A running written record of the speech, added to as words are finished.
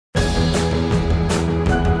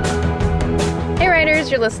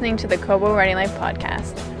readers, you're listening to the Kobo Writing Life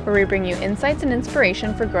podcast, where we bring you insights and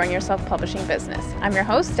inspiration for growing your self-publishing business. I'm your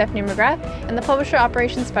host, Stephanie McGrath, and the Publisher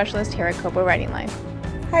Operations Specialist here at Kobo Writing Life.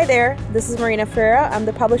 Hi there, this is Marina Ferreira. I'm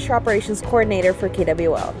the Publisher Operations Coordinator for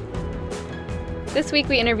KWL. This week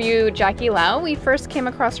we interviewed Jackie Lau. We first came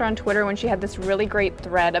across her on Twitter when she had this really great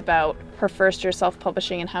thread about her first year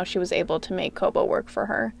self-publishing and how she was able to make Kobo work for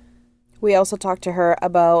her. We also talked to her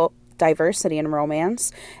about diversity in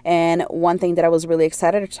romance, and one thing that I was really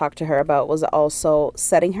excited to talk to her about was also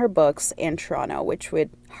setting her books in Toronto, which we'd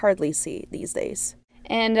hardly see these days.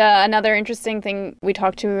 And another interesting thing we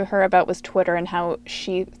talked to her about was Twitter, and how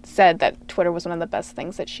she said that Twitter was one of the best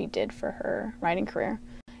things that she did for her writing career.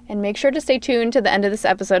 And make sure to stay tuned to the end of this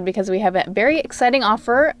episode because we have a very exciting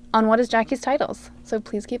offer on what is Jackie's titles. So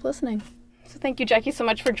please keep listening. So thank you, Jackie, so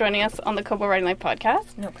much for joining us on the Kobo Writing Life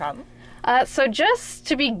podcast. No problem. So just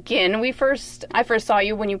to begin, I first saw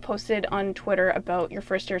you when you posted on Twitter about your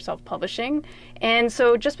first year self-publishing. And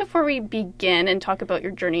so just before we begin and talk about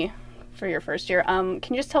your journey for your first year, can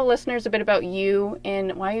you just tell listeners a bit about you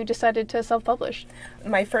and why you decided to self-publish?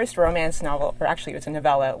 My first romance novel, or actually it was a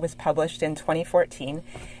novella, was published in 2014.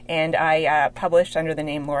 And I published under the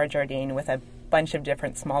name Laura Jardine with a bunch of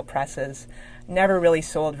different small presses. Never really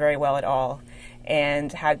sold very well at all,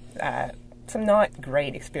 and had some not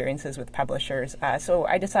great experiences with publishers. So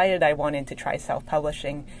I decided I wanted to try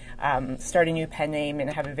self-publishing, start a new pen name, and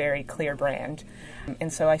have a very clear brand.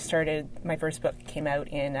 And so my first book came out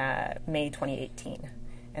in May 2018,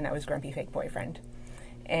 and that was Grumpy Fake Boyfriend.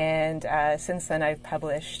 And since then I've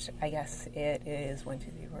published, I guess it is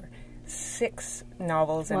 6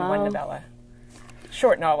 novels and 1 novella.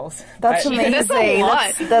 Short novels. That's amazing. That's a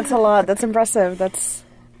lot. That's a lot. That's impressive.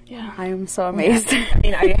 Yeah. I am so amazed. I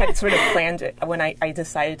mean, I had sort of planned it when I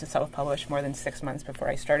decided to self-publish more than 6 months before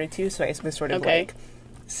I started to, so I was sort of like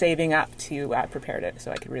saving up to prepare it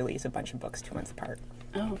so I could release a bunch of books 2 months apart.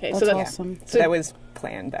 Oh, okay. That's awesome. So that was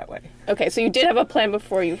planned that way. Okay, so you did have a plan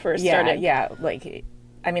before you first started. Yeah,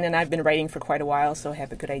 and I've been writing for quite a while, so I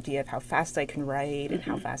have a good idea of how fast I can write and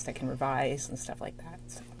how fast I can revise and stuff like that.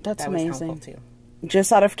 So That's that amazing. was helpful too.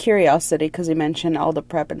 Just out of curiosity, because you mentioned all the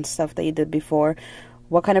prep and stuff that you did before,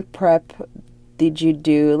 what kind of prep did you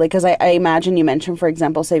do? Like, because I imagine you mentioned, for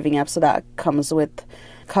example, saving up, so that comes with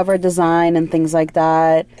cover design and things like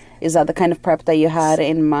that. Is that the kind of prep that you had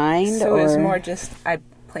in mind? So it was more just, I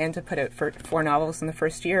planned to put out 4 novels in the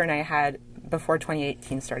first year, and I had, before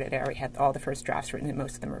 2018 started, I already had all the first drafts written and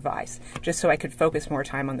most of them revised, just so I could focus more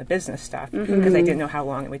time on the business stuff, because I didn't know how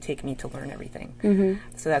long it would take me to learn everything.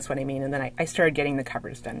 So that's what I mean. And then I started getting the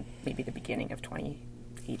covers done maybe the beginning of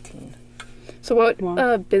 2018. So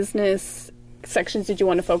what business sections did you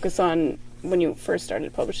want to focus on when you first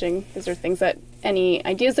started publishing? Is there any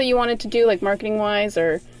ideas that you wanted to do, like marketing-wise,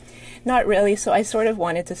 or? Not really. So I sort of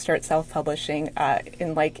wanted to start self-publishing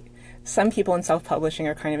some people in self-publishing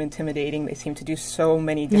are kind of intimidating. They seem to do so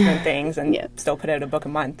many different things and still put out a book a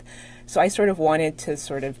month. So I sort of wanted to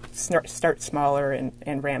start smaller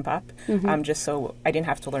and ramp up, just so I didn't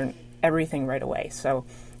have to learn everything right away. So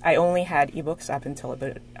I only had ebooks up until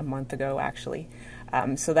about a month ago, actually.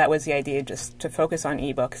 So that was the idea, just to focus on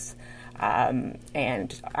ebooks.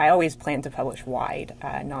 And I always planned to publish wide,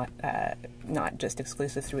 not just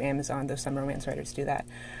exclusive through Amazon, though some romance writers do that.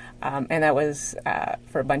 And that was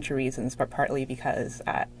for a bunch of reasons, but partly because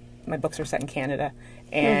my books are set in Canada.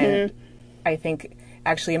 And I think,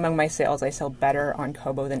 actually, among my sales, I sell better on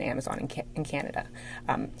Kobo than Amazon in Canada.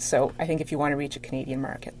 So I think if you want to reach a Canadian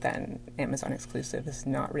market, then Amazon exclusive is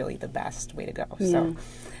not really the best way to go. Yeah. So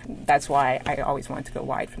that's why I always wanted to go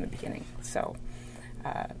wide from the beginning. So,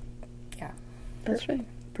 yeah. That's right.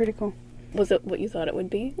 Pretty cool. Was it what you thought it would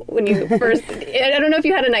be when you first? I don't know if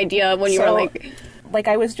you had an idea when you were like,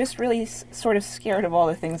 I was just really sort of scared of all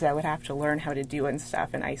the things I would have to learn how to do and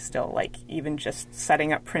stuff, and I still, even just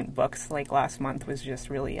setting up print books last month was just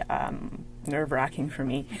really nerve-wracking for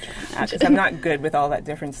me, because I'm not good with all that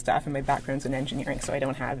different stuff, and my background's in engineering, so I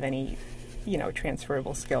don't have any,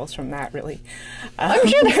 transferable skills from that, really. I'm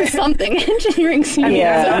sure there's something, engineering.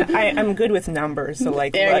 I'm good with numbers, so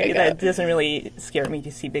that doesn't really scare me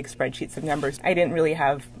to see big spreadsheets of numbers. I didn't really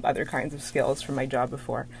have other kinds of skills from my job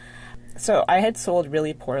before. So I had sold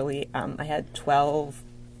really poorly. I had 12,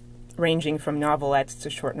 ranging from novelettes to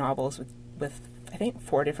short novels with I think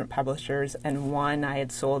 4 different publishers, and 1 I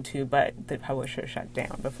had sold to, but the publisher shut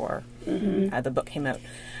down before the book came out.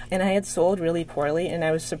 And I had sold really poorly, and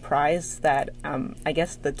I was surprised that I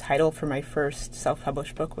guess the title for my first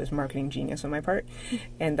self-published book was Marketing Genius on my part,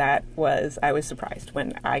 and I was surprised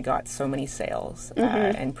when I got so many sales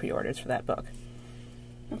and pre-orders for that book.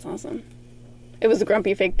 That's awesome. it was a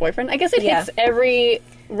grumpy fake boyfriend. I guess it Yeah. hits every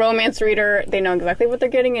romance reader. They know exactly what they're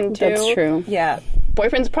getting into. That's true. Yeah.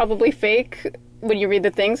 Boyfriend's probably fake when you read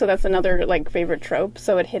the thing, so that's another like favorite trope.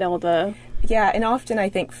 So it hit all the... Yeah, and often I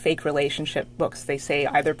think fake relationship books, they say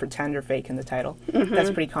either pretend or fake in the title. That's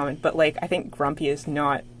pretty common. But, like, I think grumpy is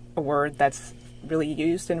not a word that's really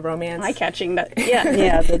used in romance. Eye-catching, that... Yeah.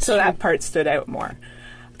 Yeah, that's So true. that part stood out more.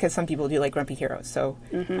 Because some people do like grumpy heroes. So,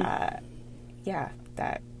 yeah,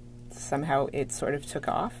 that somehow it sort of took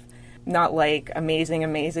off. Not like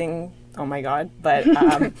amazing, oh my god, but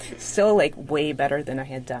still, like, way better than I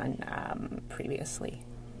had done previously.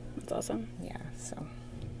 That's awesome. Yeah, so...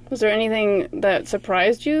 Was there anything that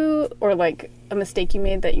surprised you, or like a mistake you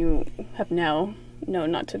made that you have now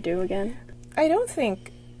known not to do again? I don't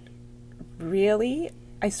think really.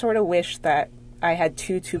 I sort of wish that I had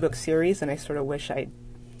two-book series, and I sort of wish I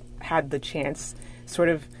had the chance, sort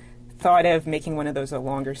of thought of making one of those a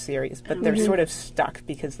longer series, but they're sort of stuck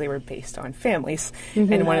because they were based on families,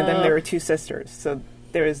 and one of them, there were two sisters, so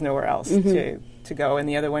there was nowhere else to go, and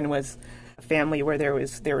the other one was a family where there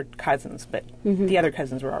were cousins, but the other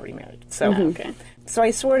cousins were already married. So, Okay. so I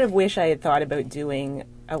sort of wish I had thought about doing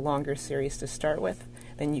a longer series to start with.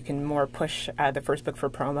 Then you can more push the first book for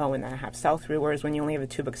promo and then have sell-through, whereas when you only have a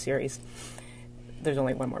two-book series, there's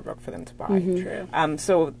only one more book for them to buy. True.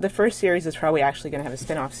 So the first series is probably actually going to have a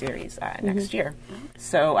spin-off series next year.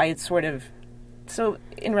 So I had sort of... So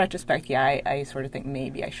in retrospect, yeah, I sort of think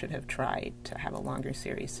maybe I should have tried to have a longer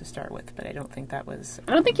series to start with, but I don't think that was...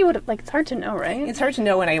 I don't think you would, like, it's hard to know, right? It's hard to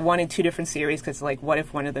know, and I wanted two different series because, like, what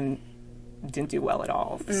if one of them didn't do well at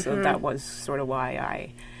all? So that was sort of why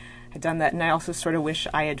I had done that, and I also sort of wish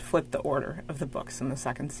I had flipped the order of the books in the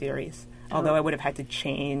second series, although I would have had to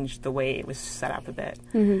change the way it was set up a bit,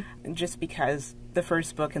 just because the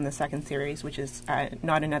first book in the second series, which is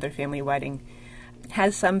Not Another Family Wedding,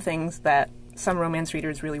 has some things that some romance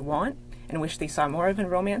readers really want and wish they saw more of in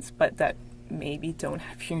romance, but that maybe don't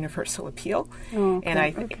have universal appeal.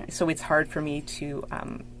 And so it's hard for me to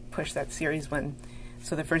push that series when...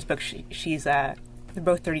 So the first book, she's they're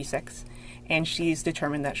both 36, and she's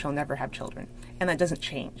determined that she'll never have children, and that doesn't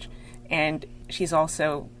change. And she's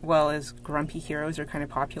also, well, as grumpy heroes are kind of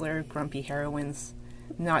popular, grumpy heroines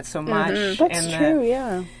not so much. That's and true,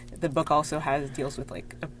 yeah. The book also deals with,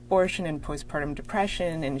 like, abortion and postpartum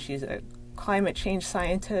depression, and she's a climate change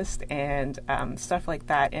scientist and stuff like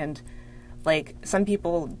that. And, like, some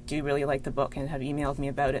people do really like the book and have emailed me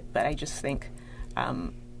about it, but I just think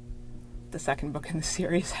the second book in the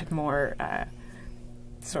series had more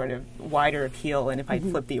sort of wider appeal, and if I'd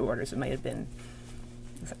flipped the orders, it might have been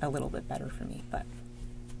a little bit better for me. But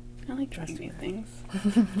I like trying new things.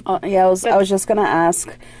 Yeah, I was just gonna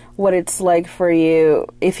ask what it's like for you,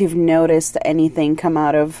 if you've noticed anything come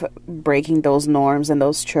out of breaking those norms and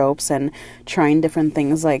those tropes and trying different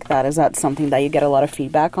things like that. Is that something that you get a lot of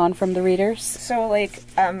feedback on from the readers? so, like,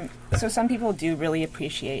 so some people do really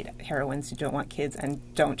appreciate heroines who don't want kids and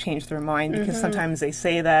don't change their mind, because sometimes they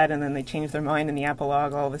say that and then they change their mind in the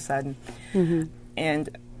epilogue all of a sudden.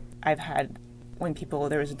 And I've had, when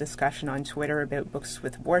there was a discussion on Twitter about books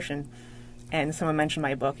with abortion, and someone mentioned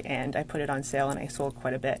my book, and I put it on sale, and I sold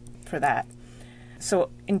quite a bit for that. So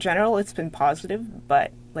in general, it's been positive,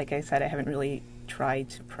 but like I said, I haven't really tried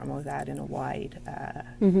to promote that in a wide...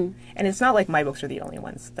 And it's not like my books are the only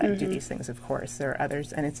ones that do these things, of course. There are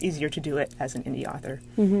others, and it's easier to do it as an indie author,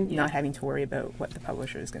 not having to worry about what the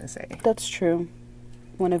publisher is going to say. That's true.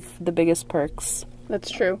 One of the biggest perks.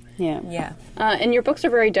 That's true. Yeah. Yeah. And your books are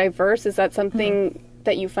very diverse. Is that something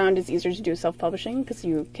that you found is easier to do self-publishing because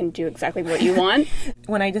you can do exactly what you want?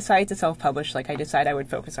 When I decided to self-publish, like, I decided I would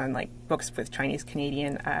focus on, like, books with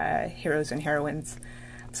Chinese-Canadian heroes and heroines.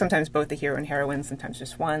 Sometimes both the hero and heroine, sometimes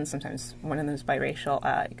just one, sometimes one of them is biracial,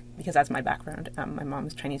 because that's my background. My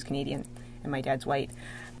mom's Chinese-Canadian and my dad's white.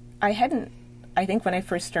 I think when I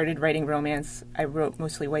first started writing romance, I wrote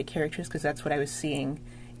mostly white characters because that's what I was seeing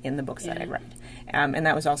in the books that I read. And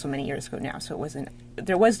that was also many years ago now, so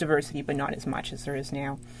there was diversity, but not as much as there is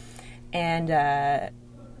now. And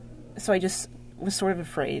so I just was sort of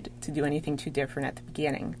afraid to do anything too different at the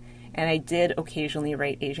beginning. And I did occasionally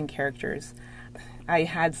write Asian characters. I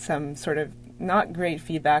had some sort of not great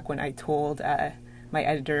feedback when I told my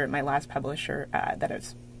editor, my last publisher, that I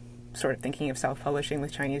was sort of thinking of self-publishing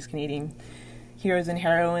with Chinese-Canadian heroes and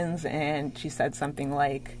heroines, and she said something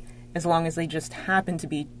like, as long as they just happen to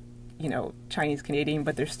be, Chinese-Canadian,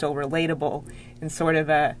 but they're still relatable, and sort of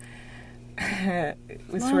it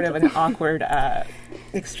was sort of an awkward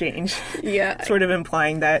exchange. Yeah. Sort of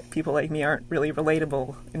implying that people like me aren't really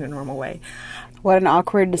relatable in a normal way. What an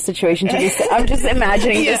awkward situation to be. I'm just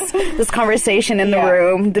imagining this conversation in the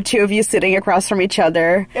room, the two of you sitting across from each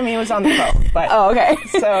other. I mean, it was on the phone, but oh, okay.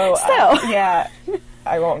 So Still, yeah,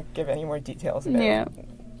 I won't give any more details about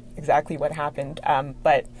exactly what happened.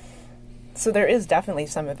 But so there is definitely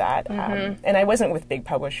some of that, and I wasn't with big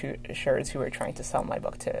publishers who were trying to sell my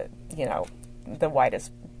book to the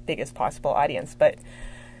widest, biggest possible audience. But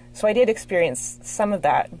so I did experience some of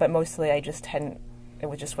that, but mostly I just hadn't.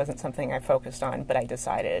 It just wasn't something I focused on, but I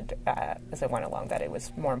decided as I went along that it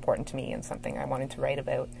was more important to me and something I wanted to write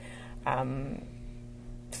about.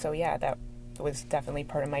 So yeah, that was definitely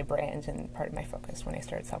part of my brand and part of my focus when I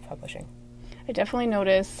started self-publishing. I definitely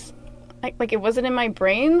noticed, like it wasn't in my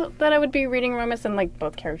brain that I would be reading romance and like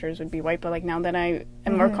both characters would be white, but like now that I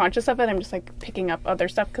am more conscious of it, I'm just like picking up other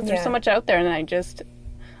stuff because there's so much out there, and I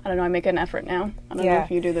don't know, I make an effort now. I don't know if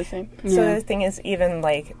you do the same. So the thing is, even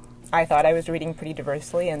like, I thought I was reading pretty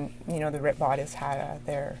diversely, and the Rip Bodice had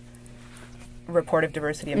their report of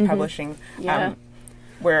diversity in publishing,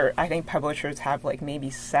 where I think publishers have like maybe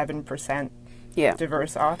 7%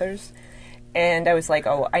 diverse authors, and I was like,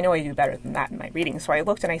 oh, I know I do better than that in my reading. So I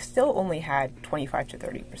looked, and I still only had 25 to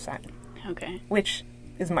 30%. Okay, which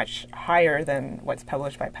is much higher than what's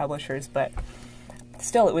published by publishers, but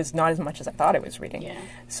still, it was not as much as I thought I was reading. Yeah.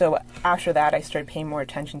 So after that, I started paying more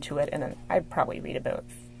attention to it, and then I probably read about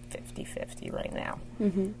 50-50 right now.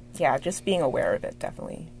 Yeah, just being aware of it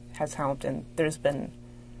definitely has helped, and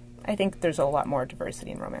I think there's a lot more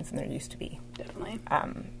diversity in romance than there used to be. Definitely.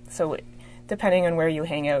 So depending on where you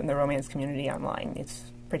hang out in the romance community online,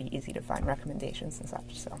 it's pretty easy to find recommendations and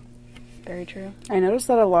such. So very true. I noticed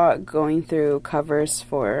that a lot going through covers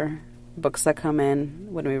for books that come in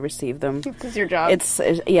when we receive them. This is your job. It's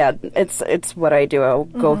what I do. I'll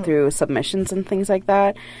go through submissions and things like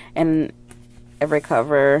that, and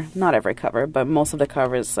not every cover, but most of the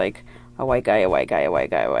covers, like a white guy, a white guy, a white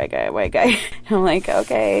guy, a white guy, a white guy. I'm like,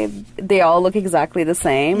 okay, they all look exactly the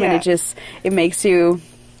same, and it makes you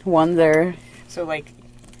wonder. So, like,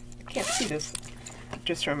 I can't see this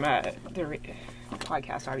just from the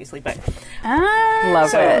podcast, obviously, but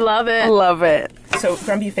love it. So,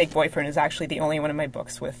 Grumpy Fake Boyfriend is actually the only one of my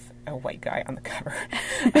books with a white guy on the cover.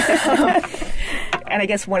 And I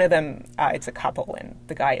guess one of them, it's a couple, and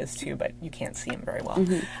the guy is too, but you can't see him very well.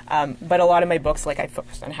 But a lot of my books, like, I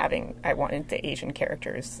focused on I wanted the Asian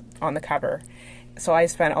characters on the cover. So I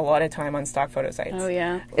spent a lot of time on stock photo sites. Oh,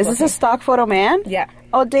 yeah. Is this a stock photo man? Yeah.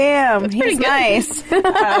 Oh, damn. He's nice.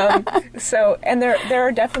 So, and there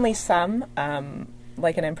are definitely some, and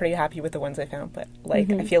I'm pretty happy with the ones I found, but, I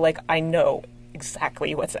feel like I know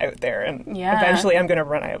exactly what's out there, and eventually I'm going to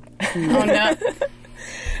run out. Oh, no.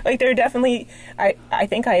 There are definitely, I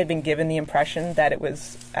think I had been given the impression that it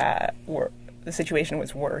was, the situation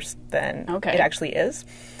was worse than it actually is.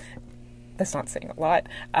 That's not saying a lot,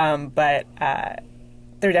 but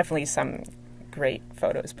there are definitely some great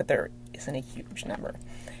photos, but there isn't a huge number.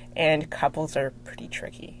 And couples are pretty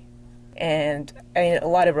tricky. And a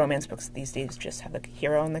lot of romance books these days just have the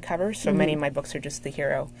hero on the cover, so many of my books are just the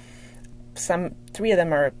hero. 3 of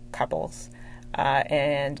them are couples.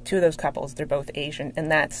 And 2 of those couples, they're both Asian, and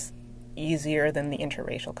that's easier than the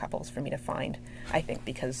interracial couples for me to find, I think,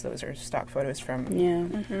 because those are stock photos from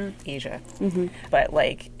Asia. But,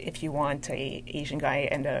 if you want a Asian guy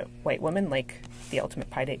and a white woman, like the Ultimate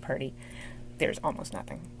Pie Date Party, there's almost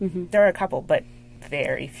nothing. There are a couple, but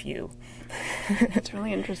very few. It's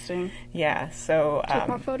really interesting. Yeah, so... Take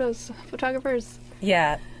more photos, photographers.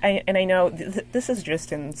 Yeah, I know this is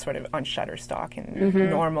just in sort of on Shutterstock and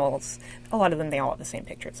normals. A lot of them, they all have the same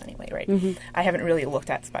pictures anyway, right? I haven't really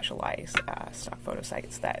looked at specialized stock photo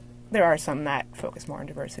sites. That there are some that focus more on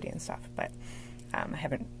diversity and stuff, but I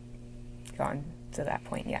haven't gone to that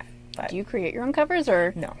point yet. But do you create your own covers,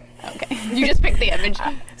 or no? Okay, you just pick the image.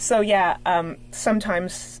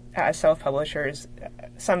 Sometimes self-publishers,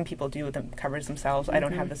 some people do the covers themselves. I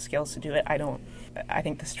don't have the skills to do it. I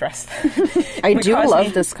think the stress. I do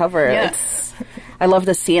love this cover. Yeah. I love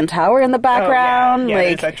the CN Tower in the background. Oh,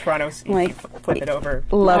 yeah, there's a Toronto. Flip it over.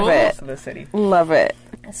 Love it. The city. Love it.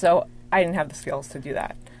 So I didn't have the skills to do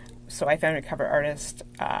that. So I found a cover artist.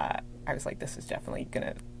 I was like, this is definitely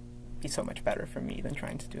gonna be so much better for me than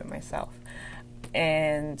trying to do it myself.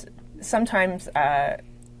 And sometimes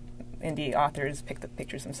indie authors pick the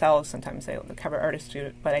pictures themselves. Sometimes the cover artists do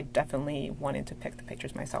it, but I definitely wanted to pick the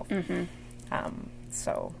pictures myself.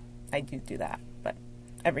 So I do that, but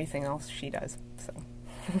everything else she does. So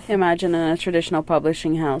imagine in a traditional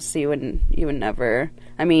publishing house, you would never.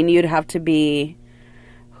 I mean, you'd have to be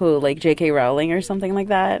who, like J.K. Rowling or something like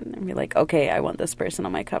that, and be like, okay, I want this person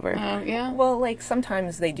on my cover. Yeah. Well, like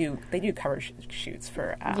sometimes they do cover shoots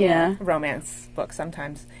for romance books.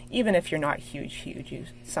 Sometimes, even if you're not huge, you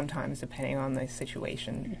sometimes, depending on the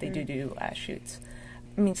situation, they do shoots.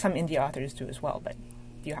 I mean, some indie authors do as well, but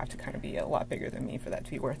you have to kind of be a lot bigger than me for that to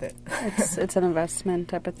be worth it. It's an investment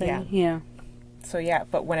type of thing. Yeah. So yeah,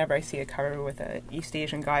 but whenever I see a cover with a East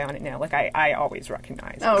Asian guy on it now, like I always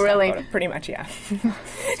recognize. Oh, really? Pretty much, yeah.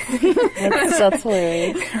 That's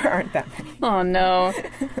hilarious. There aren't that many. Oh no.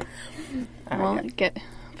 Well, get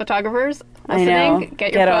photographers I listening. know.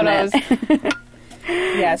 Get your photos.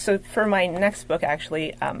 Yeah. So for my next book,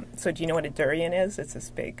 actually, so do you know what a durian is? It's this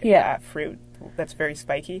big fruit that's very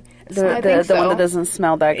spiky. The one that doesn't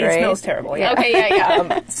smell that great. It smells terrible. Yeah. Okay.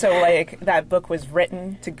 Yeah. So like that book was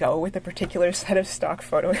written to go with a particular set of stock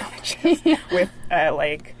photo images with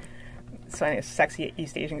like a sexy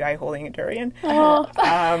East Asian guy holding a durian.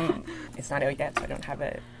 It's not out yet, so I don't have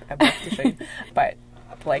a book to show you. But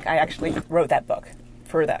like I actually wrote that book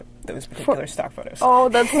for those particular stock photos. Oh,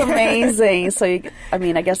 that's amazing. So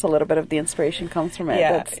I guess a little bit of the inspiration comes from it.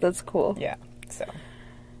 Yeah. That's cool. Yeah. So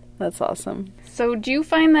that's awesome. So do you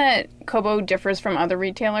find that Kobo differs from other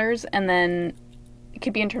retailers, and then it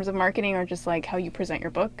could be in terms of marketing or just like how you present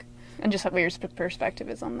your book, and just what your perspective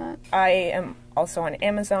is on that? I am also on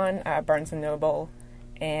Amazon, Barnes & Noble,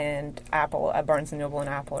 and Apple. Barnes & Noble and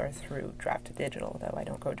Apple are through Draft to Digital, though I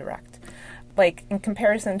don't go direct. Like, in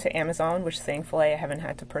comparison to Amazon, which thankfully I haven't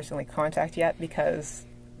had to personally contact yet because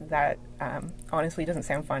that honestly doesn't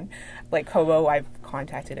sound fun. Like Kobo, I've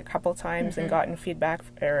contacted a couple times and gotten feedback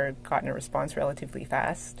or gotten a response relatively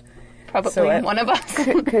fast. Probably so one of us. I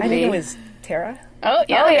think it was Tara. Oh,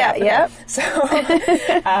 yeah. Yeah. So,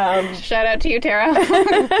 shout out to you,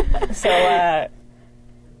 Tara. So,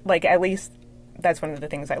 like, at least that's one of the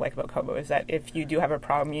things I like about Kobo is that if you do have a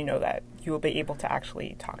problem, you know that you will be able to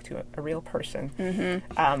actually talk to a real person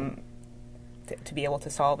to be able to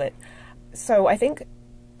solve it. So I think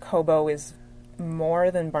Kobo is more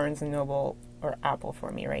than Barnes & Noble or Apple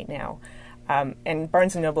for me right now. And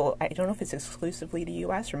Barnes & Noble, I don't know if it's exclusively to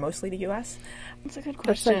U.S. or mostly to U.S. That's a good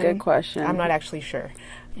question. That's a good question. I'm not actually sure.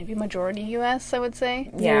 Maybe majority U.S., I would say.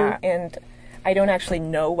 Yeah, and I don't actually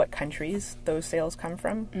know what countries those sales come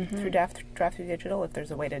from through Draft to Digital. If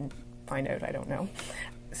there's a way to find out, I don't know.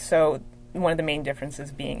 So one of the main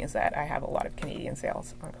differences is that I have a lot of Canadian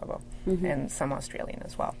sales on Kobo and some Australian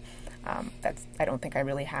as well. I don't think I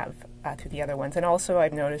really have through the other ones. And also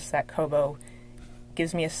I've noticed that Kobo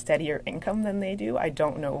gives me a steadier income than they do. I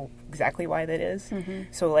don't know exactly why that is.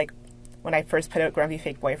 So like when I first put out Grumpy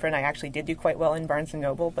Fake Boyfriend, I actually did do quite well in Barnes &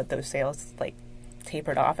 Noble, but those sales like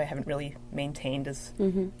tapered off. I haven't really maintained as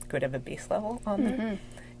good of a base level on there.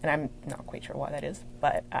 And I'm not quite sure why that is,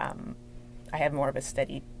 but I have more of a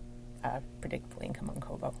steady, predictable income on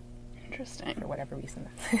Kobo. Interesting. For whatever reason.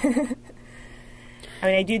 I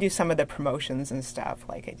mean, I do some of the promotions and stuff.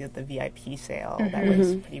 Like I did the VIP sale. That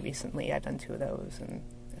was pretty recently. I've done 2 of those and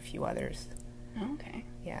a few others. Okay.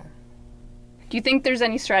 Yeah. Do you think there's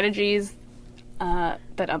any strategies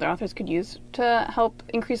that other authors could use to help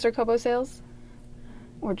increase their Kobo sales?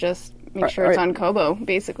 Or just make sure it's on Kobo,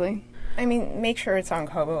 basically? I mean, make sure it's on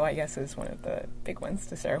Kobo, I guess, is one of the big ones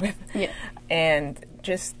to start with. Yeah. And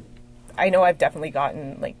just, I know I've definitely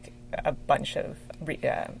gotten, like, a bunch of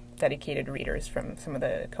dedicated readers from some of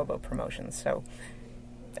the Kobo promotions, so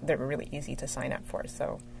they're really easy to sign up for,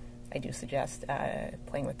 so I do suggest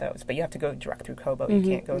playing with those. But you have to go direct through Kobo. You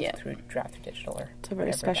can't go through Draft to Digital or it's a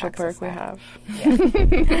very special perk we have. Yeah.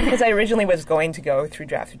 Because I originally was going to go through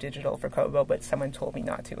Draft to Digital for Kobo, but someone told me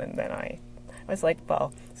not to, and then I was like,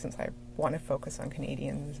 well, since I want to focus on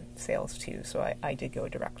Canadian sales too, so I did go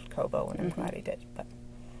direct to Kobo, and I'm glad I did. But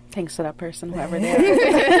thanks to that person, whoever they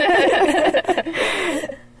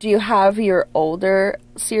are. Do you have your older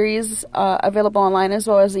series available online as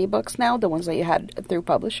well as ebooks now, the ones that you had through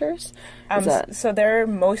publishers? So they're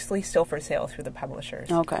mostly still for sale through the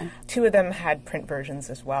publishers. Okay. 2 of them had print versions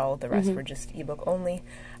as well. The rest were just ebook only.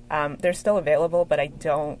 They're still available, but I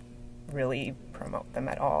don't really promote them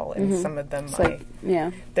at all. And some of them,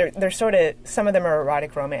 they're sort of, some of them are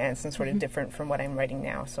erotic romance and sort of different from what I'm writing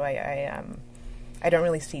now. So I don't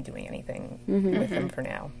really see doing anything with them for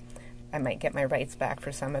now. I might get my rights back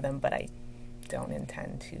for some of them, but I don't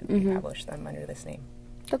intend to republish them under this name.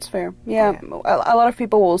 That's fair. Yeah. A lot of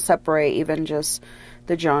people will separate even just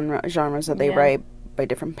the genres that they write by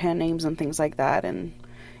different pen names and things like that, and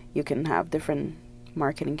you can have different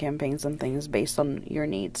marketing campaigns and things based on your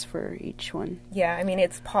needs for each one. Yeah, I mean,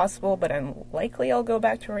 it's possible, but unlikely I'll go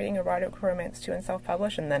back to writing erotic romance too and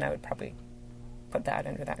self-publish, and then I would probably put that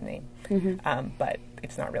under that name. But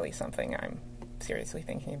it's not really something I'm seriously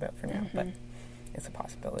thinking about for now, but it's a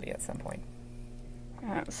possibility at some point.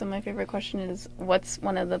 So my favorite question is, what's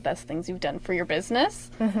one of the best things you've done for your business?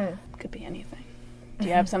 Could be anything. Do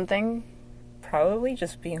you have something? Probably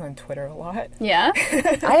just being on Twitter a lot. Yeah?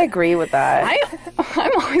 I agree with that.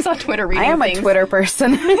 I'm always on Twitter reading I am things. a Twitter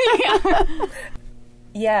person.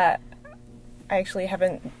 Yeah. I actually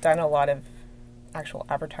haven't done a lot of actual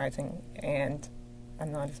advertising, and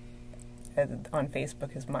I'm not on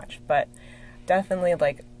Facebook as much, but definitely,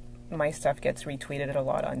 like, my stuff gets retweeted a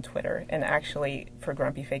lot on Twitter. And actually, for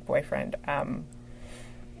Grumpy Fake Boyfriend,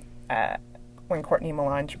 when Courtney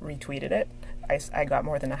Melange retweeted it, I got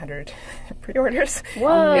more than 100 pre-orders in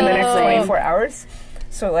the next 24 hours.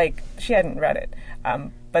 So, like, she hadn't read it,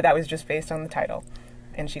 but that was just based on the title,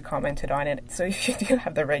 and she commented on it. So if you do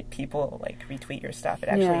have the right people, like, retweet your stuff, it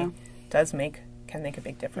actually can make a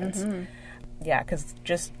big difference. Yeah, because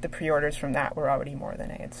just the pre-orders from that were already more than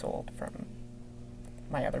I had sold from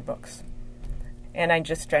my other books. And I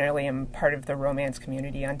just generally am part of the romance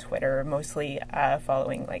community on Twitter, mostly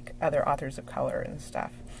following, like, other authors of color and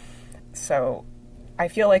stuff. So I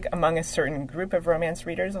feel like among a certain group of romance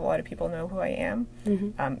readers, a lot of people know who I am,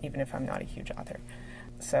 even if I'm not a huge author.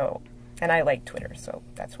 So, and I like Twitter, so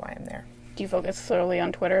that's why I'm there. Do you focus solely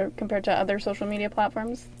on Twitter compared to other social media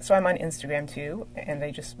platforms? So I'm on Instagram too, and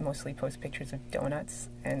I just mostly post pictures of donuts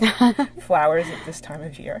and flowers at this time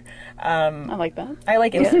of year. I like that. I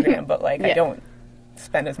like Instagram, but, like, I don't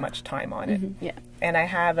spend as much time on it. Yeah. And I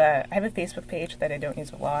have a Facebook page that I don't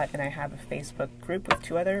use a lot, and I have a Facebook group with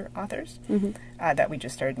 2 other authors that we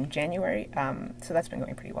just started in January. So that's been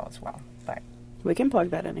going pretty well as well. But We can plug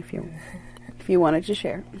that in if you wanted to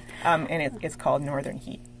share. and it's called Northern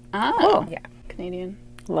Heat. Oh. Yeah. Canadian.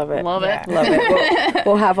 Love it. Love it. Love it.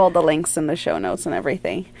 We'll have all the links in the show notes and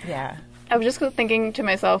everything. Yeah. I was just thinking to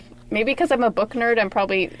myself, maybe because I'm a book nerd, I'm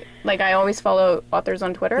probably, like, I always follow authors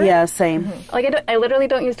on Twitter. Yeah, same. Like, I literally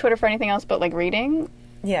don't use Twitter for anything else but, like, reading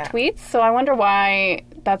tweets. So I wonder why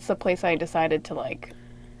that's the place I decided to, like,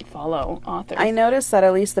 follow authors. I noticed that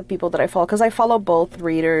at least the people that I follow, because I follow both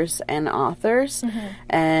readers and authors,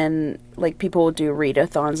 and, like, people will do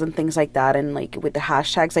readathons and things like that, and, like, with the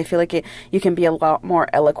hashtags, I feel like you can be a lot more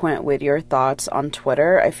eloquent with your thoughts on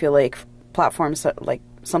Twitter. I feel like platforms like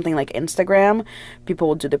something like Instagram, people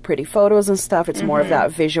will do the pretty photos and stuff. It's more of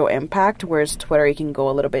that visual impact, whereas Twitter, you can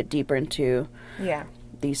go a little bit deeper into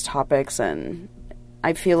these topics. And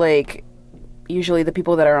I feel like usually the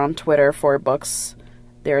people that are on Twitter for books,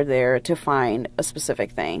 they're there to find a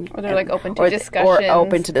specific thing. Or they're, like, open to discussions. Or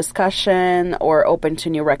open to discussion, or open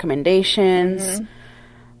to new recommendations.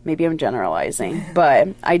 Maybe I'm generalizing, but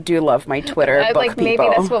I do love my Twitter book like, people. maybe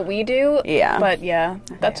that's what we do. Yeah. But, yeah,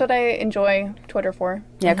 that's what I enjoy Twitter for.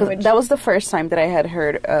 Yeah, because that was the first time that I had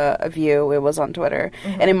heard of you. It was on Twitter.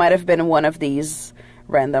 And it might have been one of these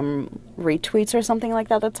random retweets or something like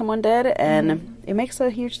that someone did. And it makes a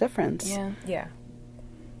huge difference. Yeah. Yeah.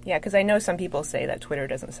 Yeah, because I know some people say that Twitter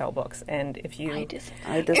doesn't sell books, and if you... I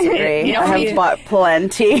disagree. I disagree. You know, I have bought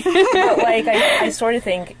plenty. But, like, I sort of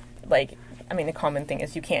think, like, I mean, the common thing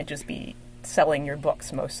is you can't just be selling your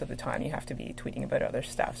books most of the time. You have to be tweeting about other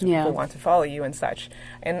stuff, so people want to follow you and such.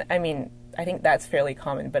 And, I mean, I think that's fairly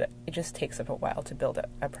common, but it just takes up a while to build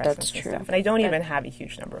a presence and stuff. And I don't even have a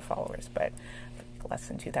huge number of followers, but less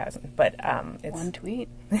than 2,000. But it's... One tweet.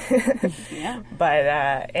 Yeah. But,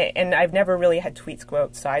 and I've never really had tweets go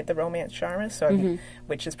outside the romance genre, so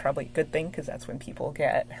which is probably a good thing, because that's when people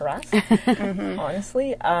get harassed,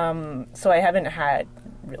 honestly. So I haven't had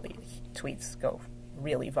really tweets go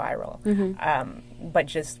really viral. But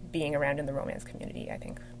just being around in the romance community, I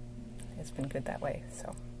think, has been good that way,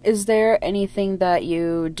 so... Is there anything that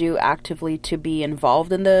you do actively to be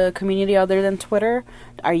involved in the community other than Twitter?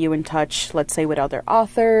 Are you in touch, let's say, with other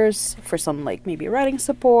authors for some, like, maybe writing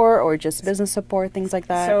support or just business support, things like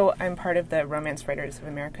that? So I'm part of the Romance Writers of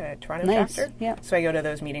America Toronto chapter. Yeah. So I go to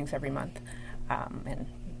those meetings every month, and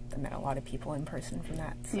I met a lot of people in person from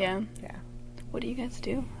that. So, Yeah. Yeah. What do you guys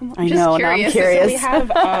do? I know, now I'm curious. So we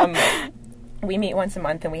have... we meet once a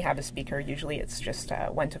month, and we have a speaker. Usually it's just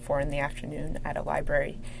 1 to 4 in the afternoon at a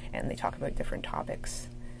library, and they talk about different topics.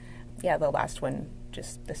 Yeah, the last one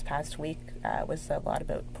just this past week was a lot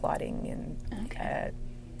about plotting and a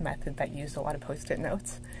method that used a lot of Post-it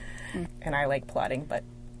notes. And I like plotting, but...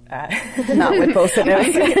 Not with Post-it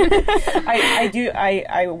notes.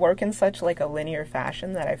 I work in such, like, a linear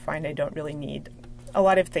fashion that I find I don't really need a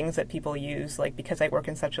lot of things that people use, like, because I work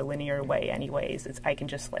in such a linear way anyways, I can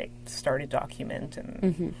just, like, start a document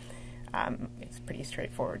and it's pretty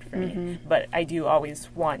straightforward for me. But I do always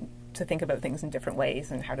want to think about things in different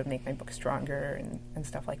ways and how to make my book stronger and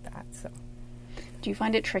stuff like that. So, do you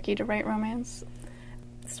find it tricky to write romance?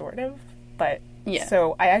 Sort of, but yeah.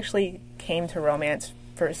 So I actually came to romance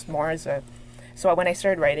first more as so when I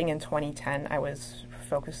started writing in 2010, I was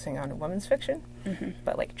focusing on women's fiction,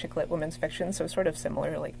 but like chick lit women's fiction, so sort of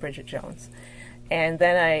similar, like Bridget Jones. And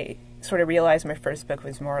then I sort of realized my first book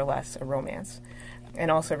was more or less a romance. And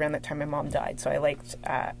also around that time my mom died, so I liked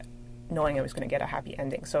knowing I was going to get a happy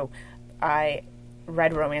ending. So I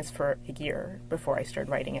read romance for a year before I started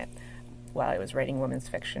writing it while I was writing women's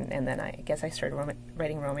fiction. And then I guess I started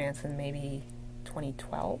writing romance in maybe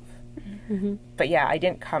 2012. But yeah, I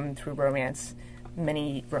didn't come through romance.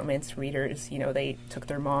 Many romance readers, you know, they took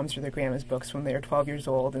their mom's or their grandma's books when they were 12 years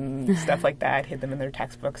old and stuff like that, hid them in their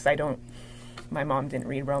textbooks. My mom didn't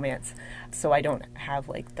read romance, so I don't have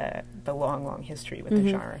like the long history with the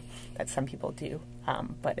genre that some people do.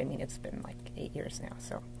 But I mean, it's been like 8 years now,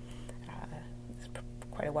 so it's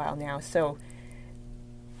quite a while now. So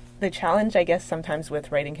the challenge, I guess, sometimes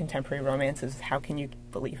with writing contemporary romance is how can you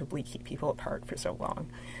believably keep people apart for so long?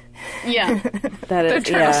 Yeah, that is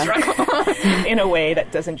struggle in a way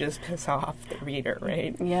that doesn't just piss off the reader,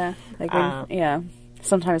 right? Yeah, like yeah.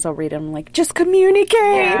 Sometimes I'll read them like, just communicate.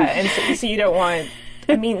 Yeah, and so you don't want.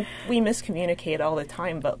 I mean, we miscommunicate all the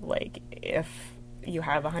time, but like if you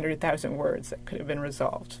have 100,000 words that could have been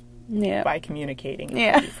resolved by communicating,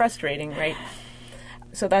 it's frustrating, right?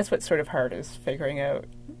 So that's what's sort of hard, is figuring out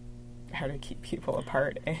how to keep people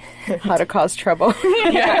apart, how to cause trouble.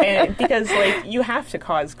 Because like you have to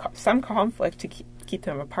cause some conflict to keep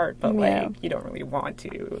them apart, but like you don't really want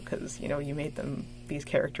to, because you know you made them these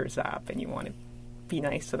characters up, and you want to be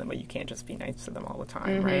nice to them, but you can't just be nice to them all the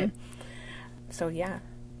time, right? So yeah,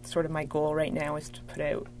 sort of my goal right now is to put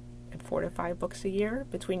out 4 to 5 books a year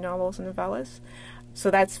between novels and novellas. So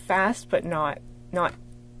that's fast, but not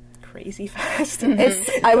crazy fast.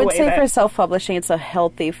 I would say for self-publishing, it's a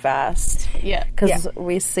healthy fast. Yeah, because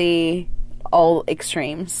we see all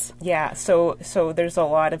extremes. Yeah, so there's a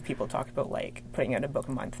lot of people talk about like putting out a book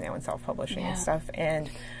a month now in self-publishing and stuff, and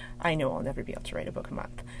I know I'll never be able to write a book a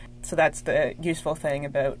month. So that's the useful thing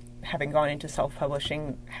about having gone into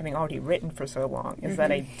self-publishing, having already written for so long, is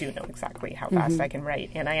that I do know exactly how fast I can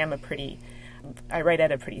write, and I write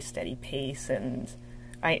at a pretty steady pace, and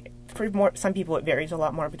some people it varies a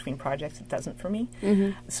lot more between projects. It doesn't for me.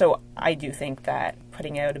 So I do think that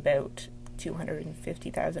putting out about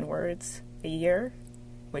 250,000 words a year,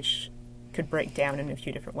 which could break down in a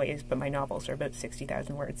few different ways, but my novels are about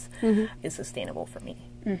 60,000 words, is sustainable for me.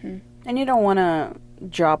 And you don't want to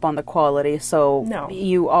drop on the quality, so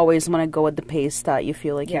you always want to go at the pace that you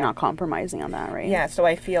feel like you're not compromising on that, right? Yeah, so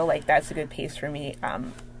I feel like that's a good pace for me.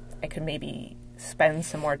 I could maybe spend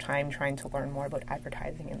some more time trying to learn more about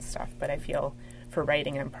advertising and stuff, but I feel for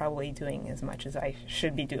writing I'm probably doing as much as I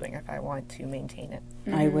should be doing if I want to maintain it.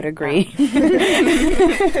 I would agree.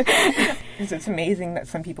 It's amazing that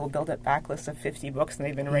some people build a backlist of 50 books and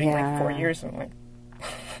they've been writing like 4 years, and I'm like...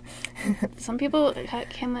 Some people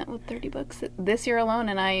came out with 30 books this year alone,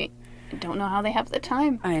 and I don't know how they have the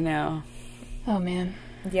time. I know. Oh, man.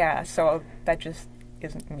 Yeah, so that just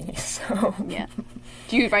isn't me, so... Yeah.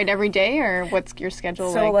 Do you write every day, or what's your schedule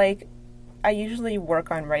like? So, like, I usually work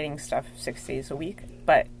on writing stuff 6 days a week,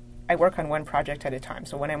 but I work on one project at a time.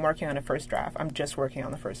 So when I'm working on a first draft, I'm just working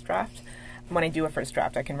on the first draft. When I do a first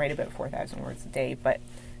draft, I can write about 4,000 words a day, but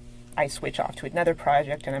I switch off to another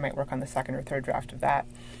project, and I might work on the second or third draft of that.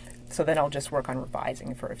 So then I'll just work on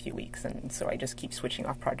revising for a few weeks, and so I just keep switching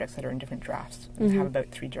off projects that are in different drafts, and have about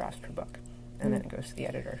 3 drafts per book, and then it goes to the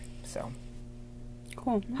editor. So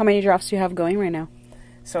cool. How many drafts do you have going right now?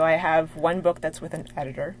 So I have one book that's with an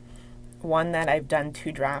editor, one that I've done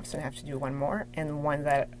 2 drafts and have to do one more, and one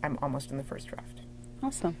that I'm almost in the first draft.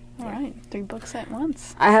 Awesome. All right. 3 books at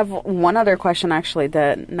once. I have one other question, actually,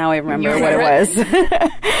 that now I remember what it was.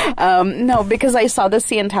 No, because I saw the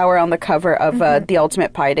CN Tower on the cover of The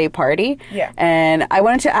Ultimate Pi Day Party. Yeah. And I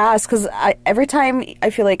wanted to ask, because every time I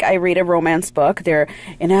feel like I read a romance book, they're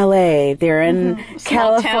in LA, they're in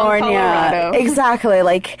California. Colorado. Exactly,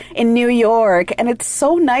 like in New York. And it's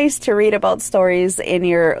so nice to read about stories in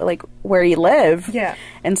your, like, where you live. Yeah.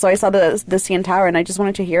 And so I saw the CN Tower, and I just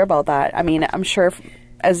wanted to hear about that. I mean, I'm sure...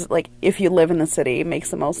 as like if you live in the city, it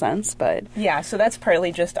makes the most sense. But yeah, so that's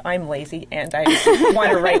partly just I'm lazy and I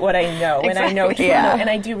want to write what I know, and I know Toronto, and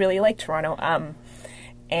I do really like Toronto.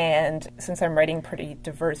 And since I'm writing pretty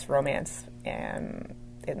diverse romance,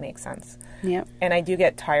 it makes sense. Yeah, and I do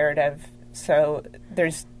get tired of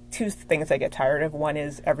there's two things I get tired of. One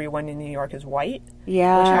is everyone in New York is white.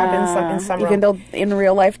 Yeah. Which happens in some even though in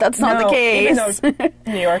real life that's not the case. Even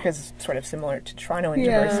though New York is sort of similar to Toronto in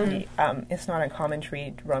diversity, it's not uncommon to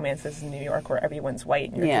read romances in New York where everyone's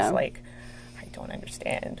white and you're just like, I don't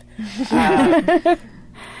understand.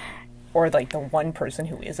 Or like the one person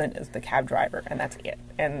who isn't is the cab driver, and that's it.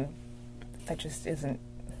 And that just doesn't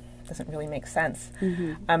really make sense.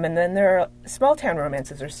 And then there are small town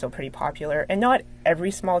romances are still pretty popular, and not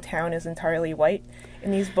every small town is entirely white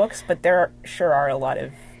in these books, but there sure are a lot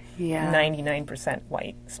of 99%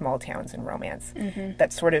 white small towns in romance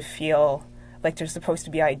that sort of feel like they're supposed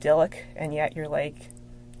to be idyllic, and yet you're like,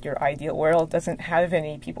 your ideal world doesn't have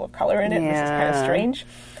any people of color in it. This is kind of strange.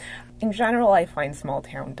 In general, I find small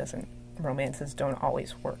town romances don't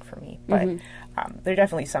always work for me, but there are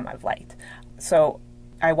definitely some I've liked. So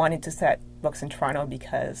I wanted to set books in Toronto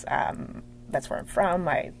because that's where I'm from.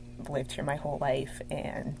 I lived here my whole life,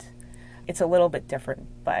 and it's a little bit different.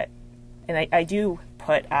 And I do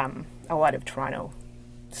put a lot of Toronto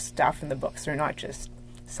stuff in the books. They're not just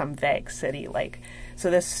some vague city.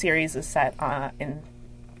 So this series is set in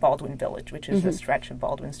Baldwin Village, which is a stretch of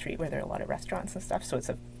Baldwin Street where there are a lot of restaurants and stuff. So it's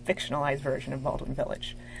a fictionalized version of Baldwin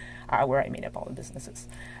Village, where I made up all the businesses.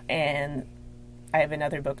 And I have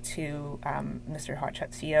another book too, Mr.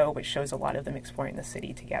 Hotshot CO, which shows a lot of them exploring the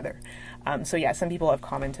city together. So yeah, some people have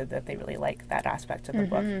commented that they really like that aspect of the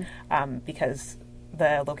book because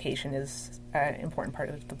the location is an important part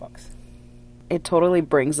of the books. It totally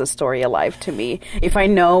brings the story alive to me. If I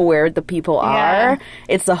know where the people are,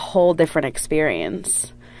 it's a whole different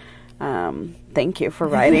experience. Thank you for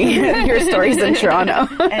writing your stories in Toronto.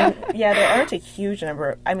 And yeah, there aren't a huge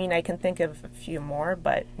number. I mean, I can think of a few more,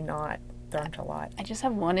 but there aren't a lot. I just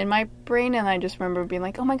have one in my brain, and I just remember being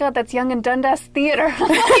like, oh my god, that's Young and Dundas Theatre.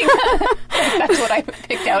 That's what I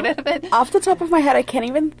picked out of it. Off the top of my head, I can't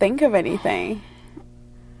even think of anything.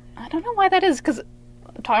 I don't know why that is, because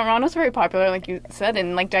Toronto's very popular, like you said,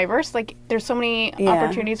 and like diverse. Like there's so many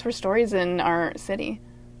opportunities for stories in our city.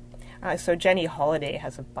 So Jenny Holiday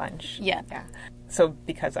has a bunch. Yeah. So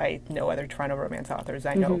because I know other Toronto romance authors,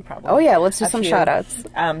 I know probably. Oh yeah, let's do some shout outs.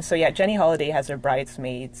 So yeah, Jenny Holiday has her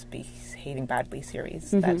Bridesmaids Behaving Badly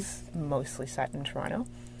series. That's mostly set in Toronto.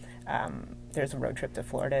 There's a road trip to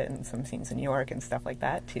Florida and some scenes in New York and stuff like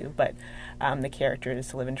that too. But the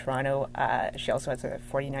characters live in Toronto. She also has a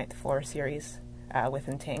 49th Floor series with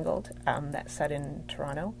Entangled that's set in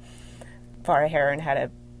Toronto. Farah Heron had a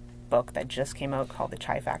book that just came out called The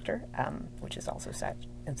Chai Factor, which is also set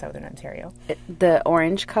in Southern Ontario. The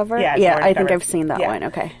orange cover? Yeah, I think I've seen that one.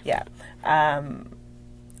 Okay. Yeah.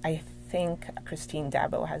 I think Christine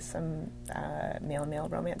Dabo has some male-male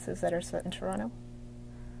romances that are set in Toronto.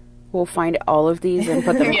 We'll find all of these and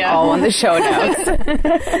put them all on the show notes.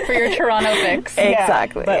 For your Toronto fix.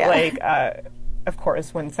 Exactly. But of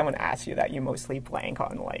course, when someone asks you that, you mostly blank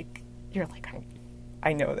on you're like,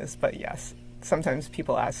 I know this, but yes. Sometimes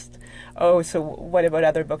people ask, oh, so what about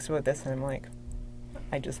other books about this? And I'm like,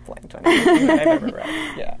 I just blanked on anything that I've ever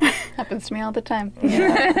read. Yeah. Happens to me all the time.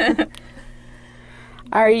 Yeah.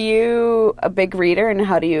 Are you a big reader, and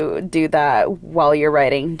how do you do that while you're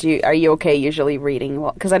writing? Are you okay usually reading?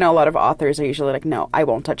 Because I know a lot of authors are usually like, no, I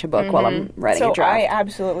won't touch a book while I'm writing a draft. I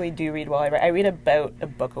absolutely do read while I write. I read about a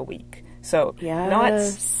book a week. So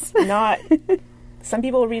not some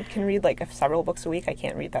people can read several books a week. I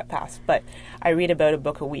can't read that fast, but I read about a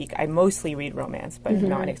book a week. I mostly read romance, but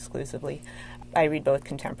not exclusively. I read both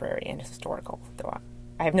contemporary and historical, though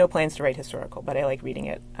I have no plans to write historical, but I like reading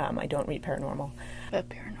it. I don't read paranormal. A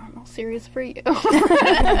paranormal series for you.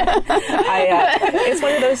 It's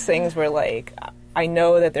one of those things where I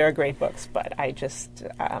know that there are great books, but it just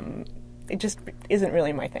isn't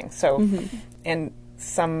really my thing. So, and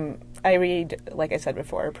I read, like I said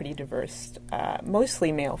before, a pretty diverse,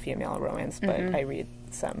 mostly male-female romance, but I read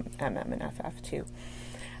some MM and FF too.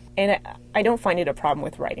 And I don't find it a problem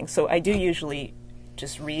with writing. So I do usually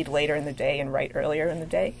just read later in the day and write earlier in the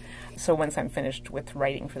day. So once I'm finished with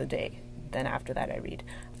writing for the day, then after that I read.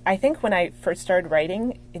 I think when I first started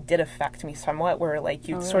writing, it did affect me somewhat, where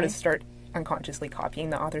you sort of start unconsciously copying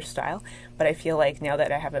the author's style. But I feel like now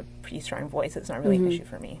that I have a pretty strong voice, it's not really an issue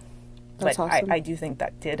for me. That's awesome. I do think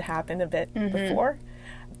that did happen a bit before.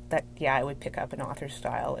 That, I would pick up an author's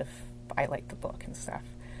style if I liked the book and stuff.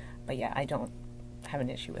 But I don't have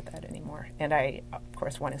an issue with that anymore. And I, of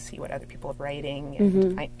course, want to see what other people are writing.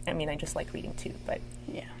 And I just like reading too. But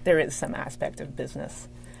there is some aspect of business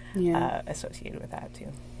associated with that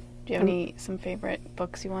too. Do you have some favorite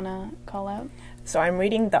books you want to call out? So I'm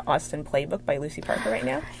reading the Austen Playbook by Lucy Parker right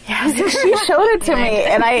now. Yes, she showed it to me,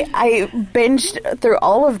 and I binged through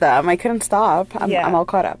all of them. I couldn't stop. I'm all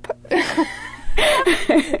caught up.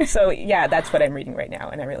 So, yeah, that's what I'm reading right now,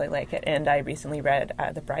 and I really like it. And I recently read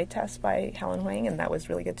The Bride Test by Helen Wang, and that was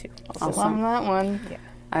really good, too. Awesome. Love that one. Yeah.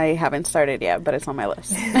 I haven't started yet, but it's on my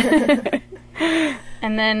list.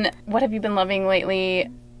 And then, what have you been loving lately?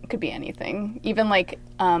 It could be anything. Even, like,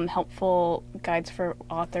 helpful guides for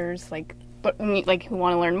authors, like who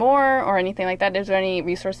want to learn more or anything like that. Is there any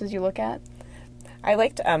resources you look at? I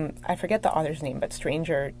liked, I forget the author's name, but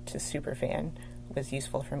Stranger to Superfan was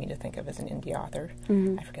useful for me to think of as an indie author.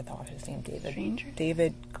 Mm-hmm. I forget the author's name,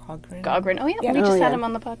 David Gaughran. Oh, yeah. We just had him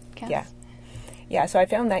on the podcast. Yeah, so I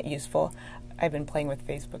found that useful. I've been playing with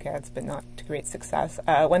Facebook ads, but not to great success.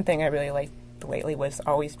 One thing I really liked lately was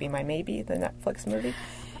Always Be My Maybe, the Netflix movie.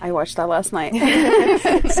 I watched that last night.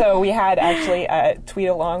 So we had actually a tweet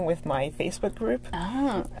along with my Facebook group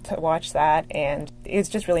to watch that, and it's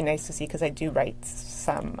just really nice to see because I do write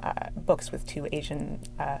some books with two Asian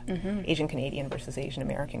Canadian versus Asian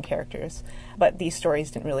American characters, but these stories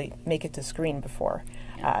didn't really make it to screen before,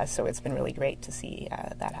 so it's been really great to see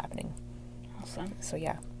that happening. Awesome. So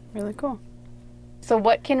yeah. Really cool. So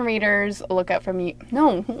what can readers look out from you?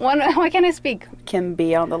 No, why can't I speak? Can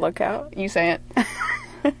be on the lookout. You say it.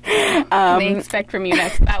 They expect from you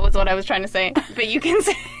next. That was what I was trying to say, but you can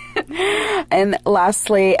say it. And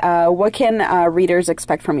lastly, what can readers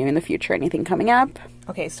expect from you in the future? Anything coming up?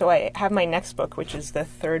 Okay, so I have my next book, which is the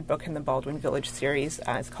third book in the Baldwin Village series.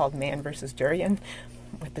 It's called Man vs. Durian,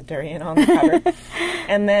 with the durian on the cover.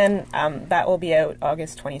 And then that will be out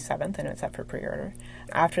August 27th, and it's up for pre-order.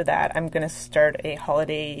 After that, I'm going to start a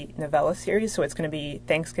holiday novella series, so it's going to be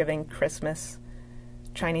Thanksgiving, Christmas,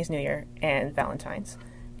 Chinese New Year, and Valentine's.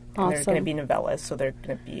 And they're going to be novellas, so they're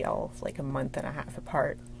going to be all like a month and a half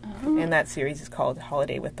apart. And that series is called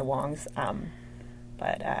Holiday with the Wongs.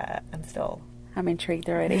 But I'm intrigued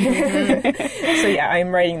already. So yeah,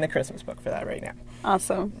 I'm writing the Christmas book for that right now.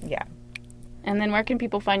 Awesome. Yeah. And then where can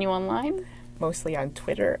people find you online? Mostly on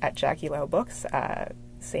Twitter at Jackie Lau Books.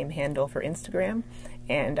 Same handle for Instagram.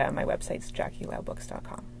 And my website's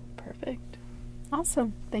JackieLauBooks.com. Perfect.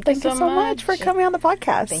 Awesome. Thank you so much for coming on the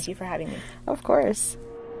podcast. Thank you for having me. Of course.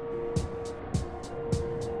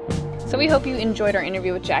 So we hope you enjoyed our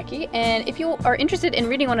interview with Jackie. And if you are interested in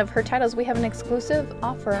reading one of her titles, we have an exclusive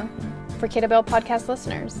offer for KW podcast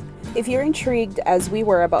listeners. If you're intrigued, as we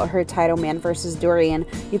were, about her title, Man vs. Durian,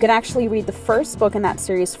 you can actually read the first book in that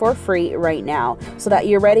series for free right now, so that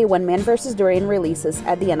you're ready when Man vs. Durian releases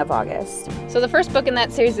at the end of August. So the first book in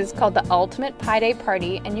that series is called The Ultimate Pi Day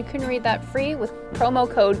Party, and you can read that free with promo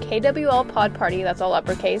code KWLPodParty, that's all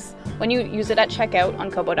uppercase, when you use it at checkout on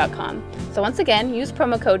Kobo.com. So once again, use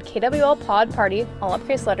promo code KWLPodParty, all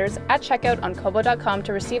uppercase letters, at checkout on Kobo.com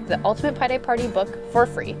to receive the Ultimate Pi Day Party book for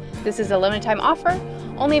free. This is a limited time offer,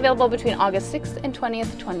 only available between August 6th and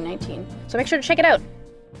 20th, 2019. So make sure to check it out.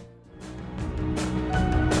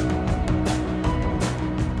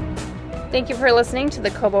 Thank you for listening to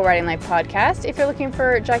the Kobo Writing Life podcast. If you're looking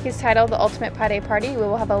for Jackie's title, The Ultimate Pi Day Party, we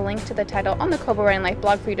will have a link to the title on the Kobo Writing Life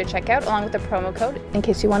blog for you to check out, along with the promo code, in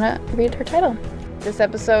case you want to read her title. This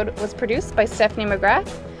episode was produced by Stephanie McGrath,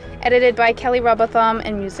 edited by Kelly Robotham,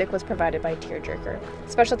 and music was provided by Tearjerker.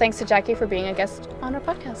 Special thanks to Jackie for being a guest on our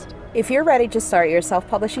podcast. If you're ready to start your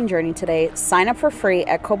self-publishing journey today, sign up for free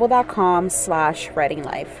at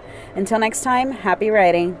Kobo.com/writinglife. Until next time, happy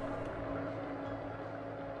writing.